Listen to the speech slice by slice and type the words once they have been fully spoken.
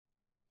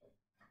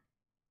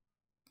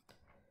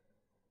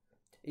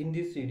In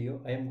this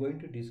video, I am going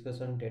to discuss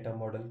on data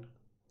model.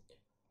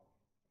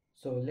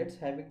 So let's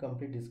have a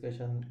complete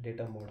discussion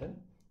data model.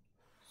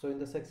 So in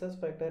the success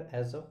factor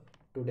as of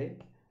today,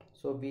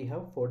 so we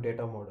have 4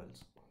 data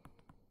models.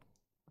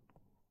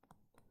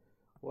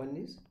 One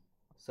is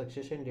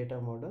succession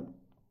data model.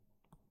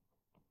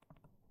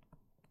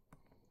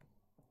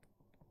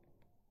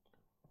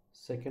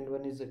 Second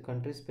one is a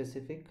country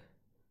specific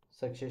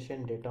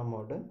succession data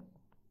model.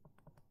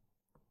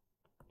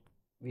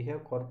 We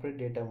have corporate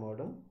data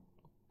model.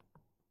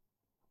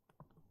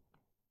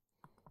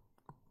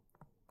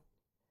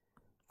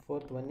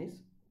 Fourth one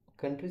is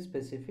country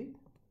specific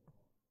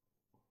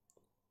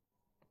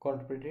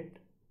corporate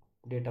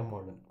data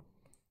model.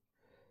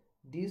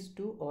 These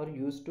two are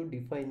used to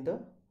define the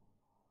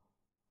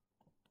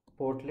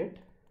portlet.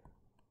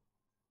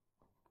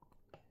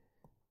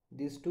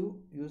 These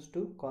two used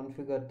to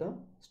configure the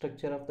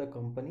structure of the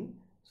company.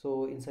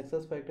 So in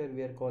SuccessFactor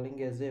we are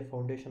calling as a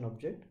foundation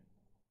object.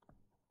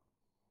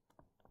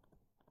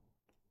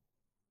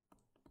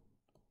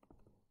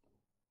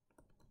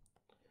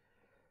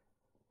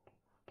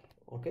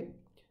 Okay,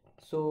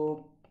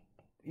 so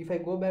if I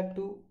go back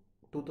to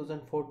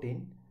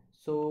 2014,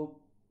 so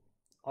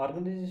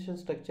organization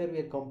structure we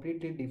are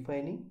completely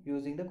defining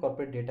using the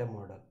corporate data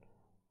model.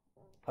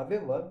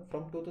 However,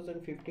 from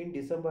 2015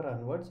 December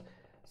onwards,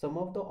 some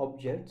of the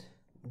objects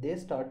they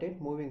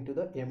started moving to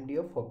the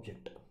MDF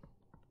object.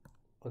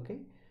 Okay,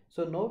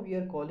 so now we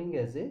are calling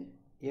as a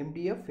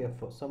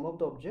MDF-FO. Some of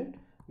the object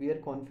we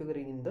are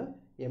configuring in the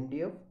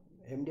MDF.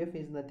 MDF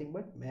is nothing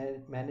but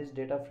managed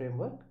data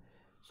framework.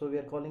 So we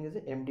are calling as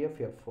a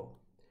MDF-FO.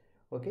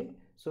 Okay,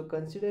 so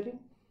considering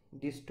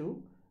these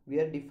two, we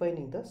are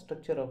defining the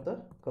structure of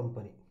the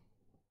company.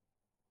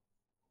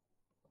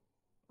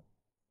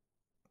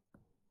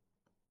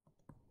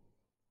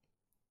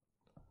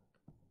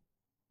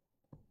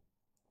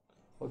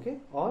 Okay,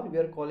 or we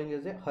are calling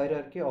as a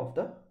hierarchy of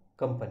the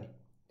company.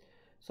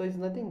 So it's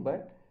nothing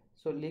but,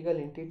 so legal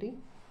entity.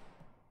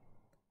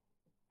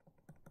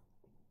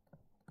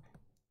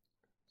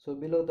 So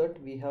below that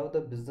we have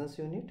the business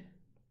unit.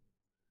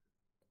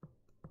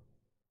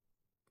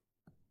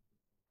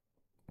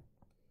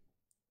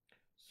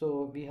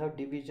 So we have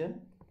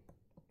division,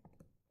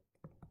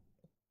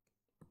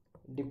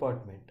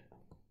 department.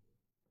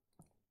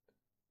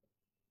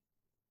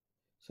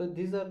 So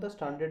these are the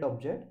standard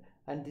object,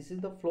 and this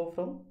is the flow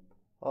from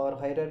our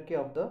hierarchy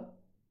of the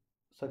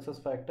success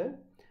factor.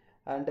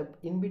 And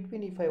in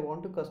between, if I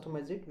want to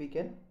customize it, we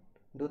can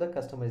do the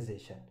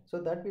customization. So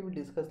that we will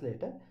discuss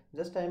later.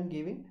 Just I am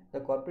giving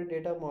the corporate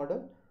data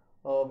model.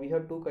 We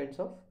have two kinds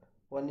of,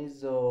 one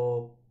is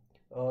FO,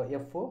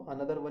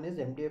 another one is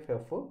MDF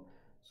FO.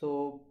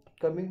 So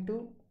coming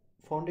to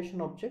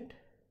foundation object,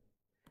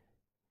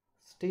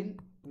 still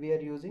we are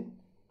using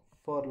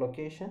for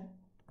location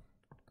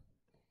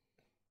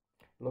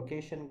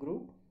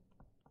group.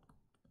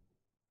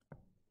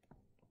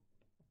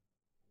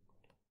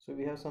 So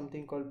we have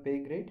something called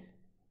pay grade.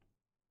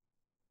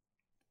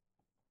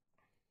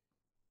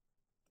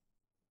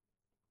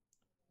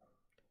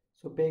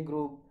 So pay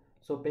group,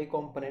 so pay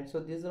component.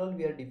 So these are all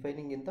we are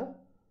defining in the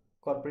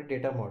corporate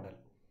data model.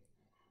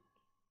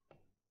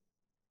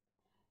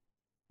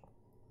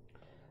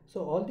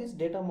 So all this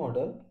data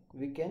model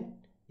we can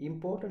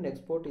import and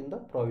export in the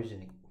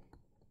provisioning.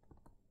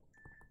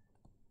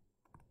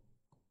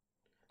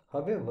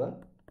 However,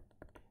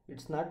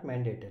 it's not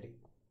mandatory.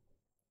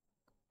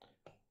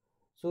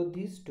 So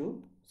these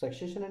two,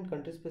 succession and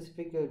country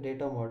specific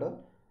data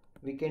model,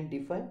 we can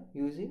define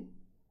using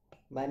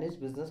manage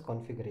business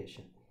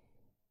configuration.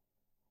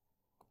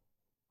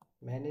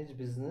 Manage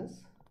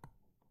business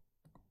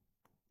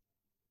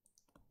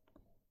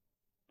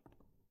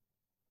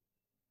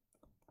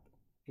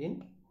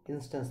in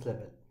instance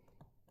level.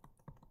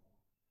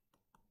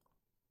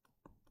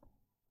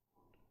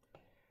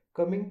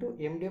 Coming to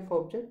MDF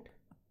object,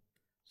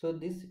 so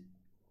this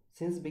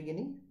since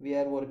beginning we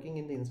are working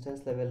in the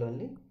instance level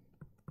only.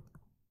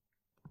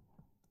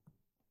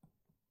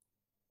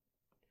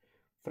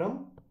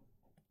 From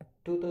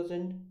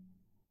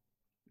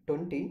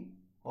 2020,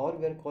 or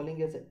we are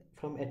calling as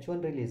from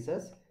H1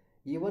 releases,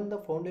 even the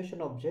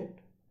foundation object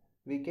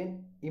we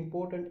can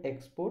import and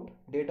export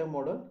data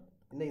model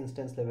in the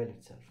instance level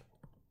itself.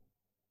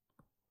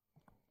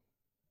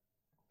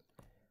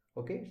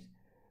 Okay,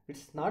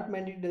 it's not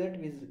mandatory that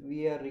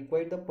we are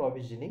required the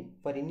provisioning.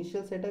 For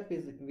initial setup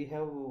is we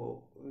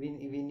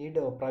need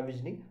a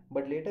provisioning,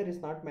 but later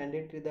it's not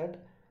mandatory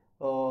that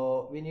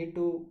we need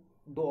to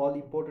do all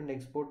import and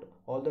export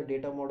all the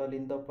data model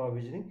in the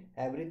provisioning.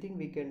 Everything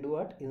we can do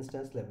at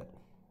instance level.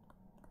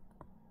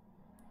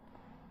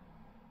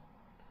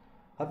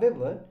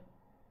 However,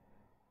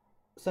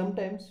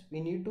 sometimes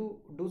we need to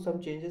do some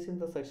changes in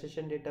the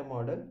succession data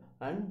model,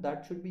 and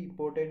that should be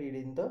imported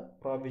in the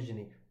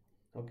provisioning.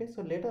 Okay,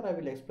 so later I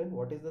will explain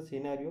what is the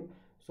scenario,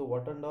 so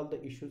what and all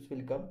the issues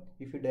will come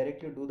if you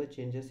directly do the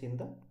changes in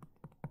the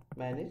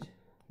manage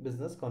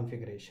business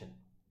configuration.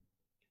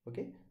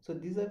 Okay, so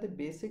these are the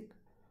basic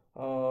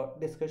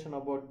discussion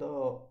about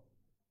the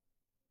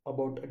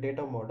about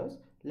data models.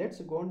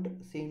 Let's go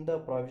and see in the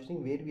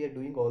provisioning where we are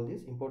doing all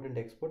these important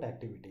export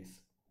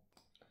activities.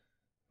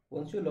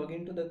 Once you log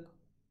into the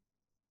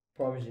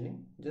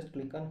provisioning, just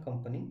click on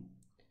company.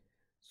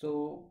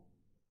 So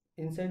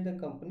inside the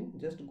company,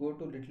 just go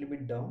to little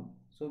bit down.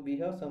 So we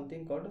have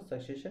something called a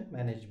succession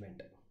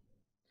management.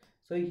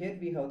 So here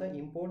we have the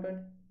import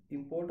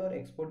or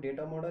export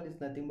data model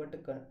is nothing but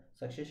a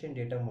succession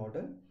data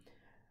model,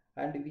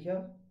 and we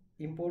have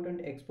import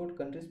and export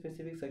country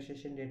specific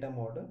succession data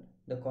model,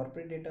 the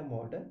corporate data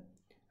model,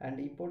 and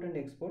import and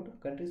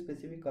export country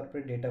specific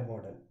corporate data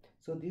model.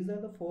 So these are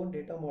the four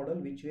data model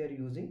which we are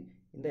using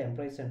in the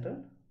employee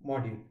central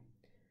module.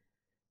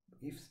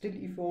 If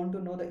you want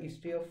to know the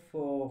history of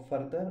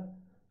further,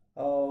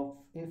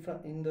 in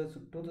the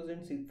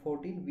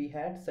 2014 we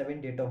had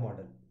 7 data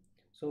model.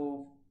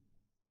 So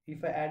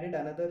if I added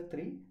another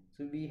 3,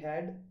 so we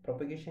had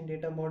propagation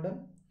data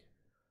model,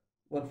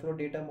 workflow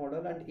data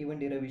model, and event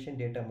derivation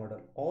data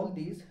model. All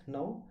these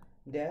now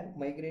they are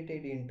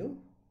migrated into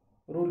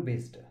rule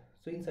based.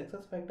 So in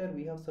SuccessFactor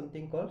we have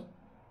something called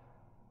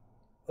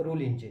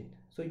rule engine.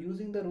 So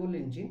using the rule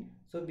engine,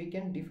 so we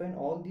can define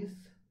all these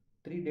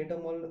three data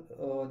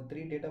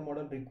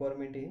model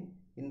requirement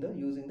in the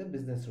using the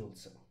business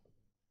rules.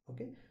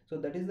 Okay, so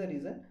that is the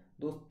reason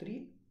those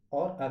three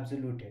are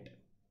absolute.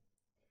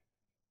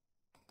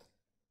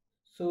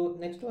 So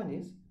next one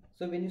is,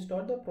 so when you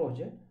start the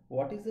project,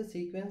 what is the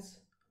sequence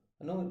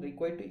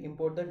required to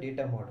import the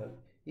data model?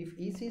 If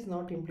EC is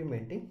not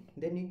implementing,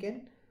 then you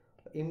can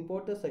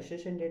import the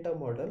succession data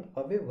model.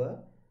 However,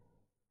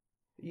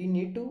 you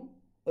need to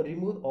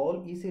remove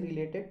all EC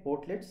related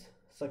portlets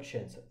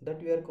sections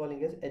that we are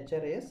calling as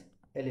HRIS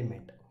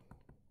element.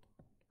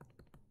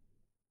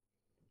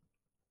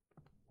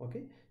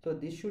 Okay, so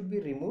this should be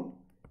removed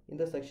in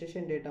the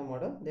succession data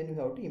model, then you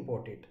have to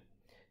import it.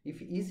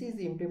 If EC is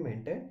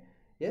implemented,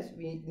 yes,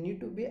 we need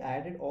to be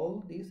added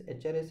all these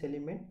HRS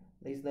element.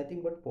 There is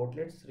nothing but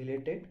portlets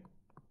related.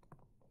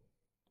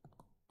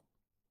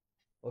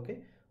 Okay,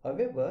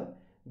 however,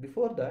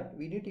 before that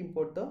we need to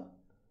import the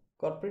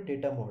corporate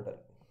data model,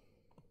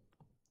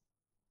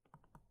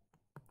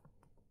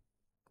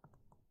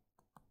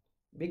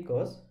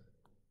 because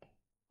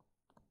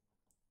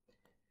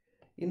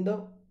in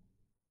the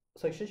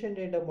succession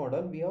data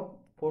model we have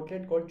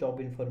portlet called job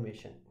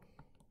information.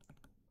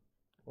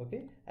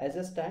 Okay, as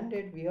a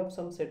standard we have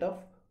some set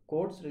of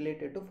codes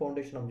related to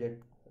foundation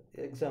object,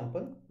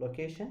 example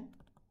location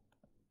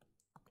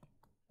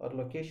or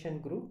location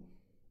group.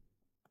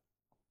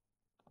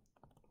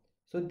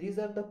 So these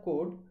are the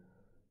code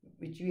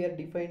which we are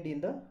defined in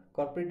the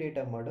corporate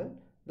data model.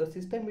 The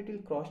system, it will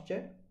cross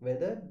check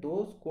whether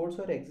those codes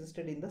are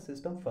existed in the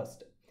system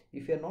first.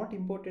 If you are not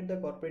imported the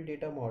corporate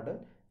data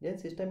model, then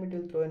system, it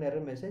will throw an error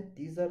message,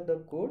 these are the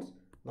codes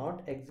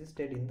not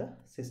existed in the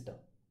system.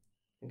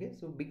 Okay,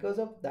 so because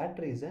of that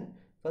reason,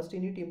 first you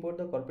need to import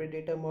the corporate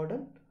data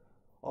model,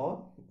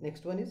 or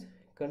next one is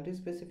country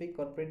specific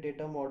corporate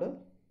data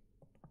model.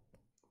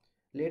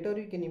 Later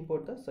you can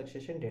import the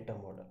succession data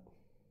model,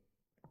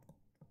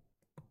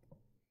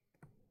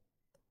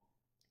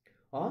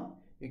 or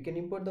you can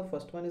import the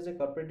first one is a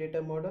corporate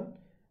data model,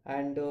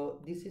 and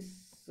this is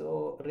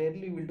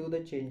rarely will do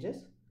the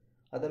changes.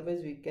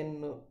 Otherwise we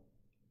can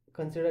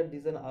consider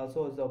this one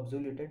also as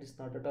obsolete. It's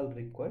not at all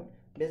required.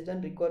 Based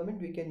on requirement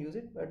we can use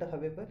it, but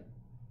however,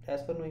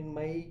 as for in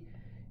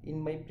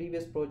my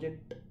previous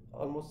project,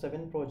 almost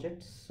 7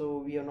 projects, so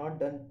we have not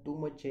done too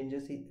much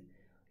changes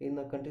in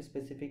the country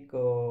specific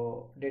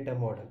data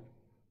model.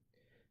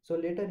 So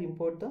later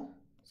import the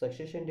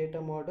succession data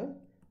model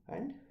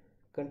and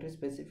country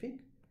specific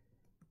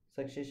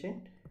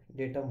succession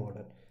data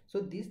model. So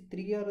these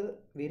three are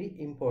very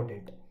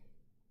important.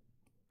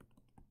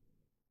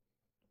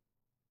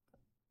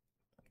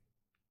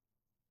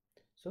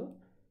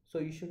 So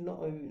you should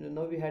know,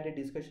 now we had a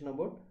discussion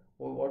about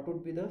what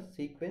would be the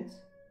sequence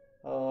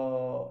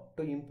to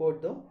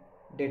import the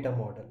data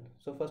model.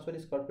 So first one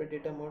is corporate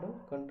data model,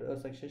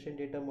 succession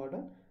data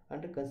model,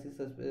 and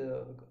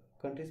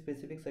country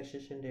specific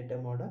succession data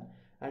model,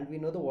 and we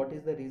know the what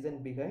is the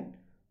reason behind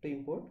to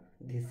import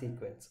this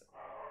sequence.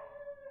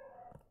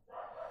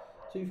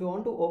 So if you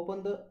want to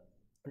open the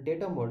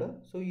data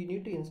model, so you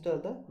need to install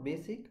the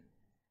basic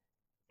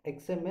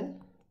XML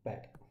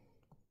pad.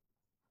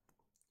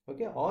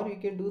 Okay, or you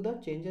can do the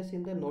changes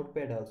in the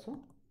notepad also.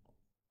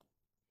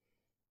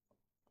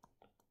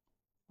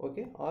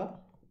 Okay, or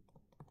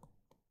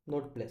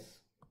Node Plus.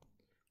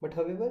 But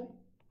however,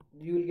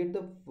 you will get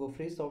the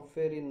free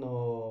software in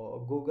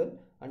Google,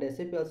 and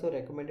SAP also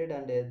recommended,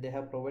 and they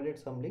have provided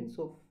some links.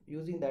 So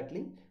using that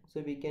link,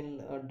 so we can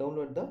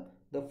download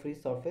the free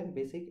software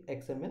basic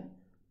XML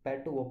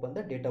pad to open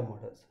the data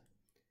models.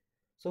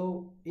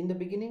 So in the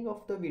beginning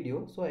of the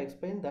video, so I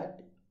explained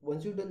that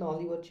once you've done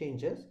all your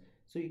changes,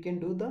 so you can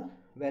do the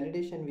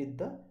validation with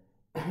the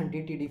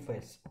DTD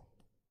files.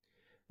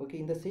 Okay,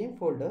 in the same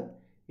folder,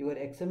 your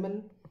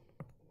XML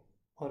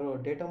or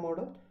data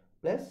model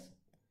plus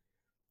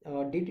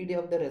DTD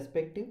of the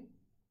respective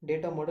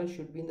data model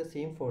should be in the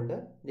same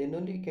folder. Then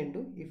only you can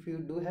do. If you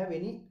do have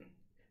any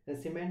The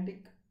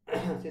semantic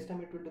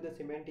system, it will do the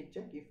semantic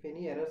check. If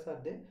any errors are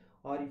there,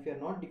 or if you are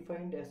not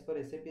defined as per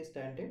SAP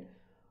standard,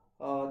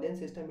 then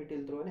system it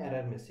will throw an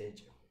error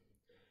message.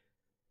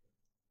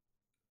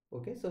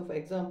 Okay, so for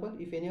example,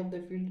 if any of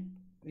the field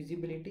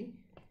visibility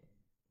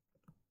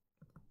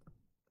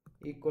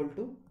equal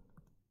to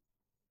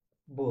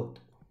both,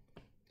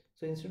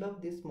 so instead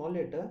of this small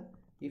letter,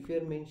 if you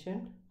are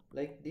mentioned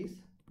like this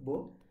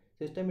both,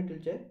 system it will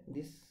check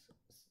this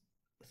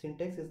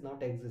syntax is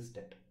not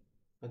existed.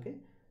 Okay,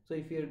 so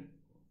if you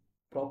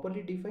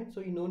properly defined,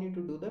 so you no need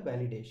to do the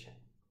validation.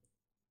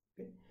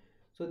 Okay,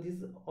 so this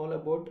is all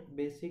about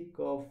basic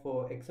of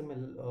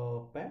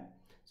XML pad.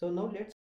 So now let's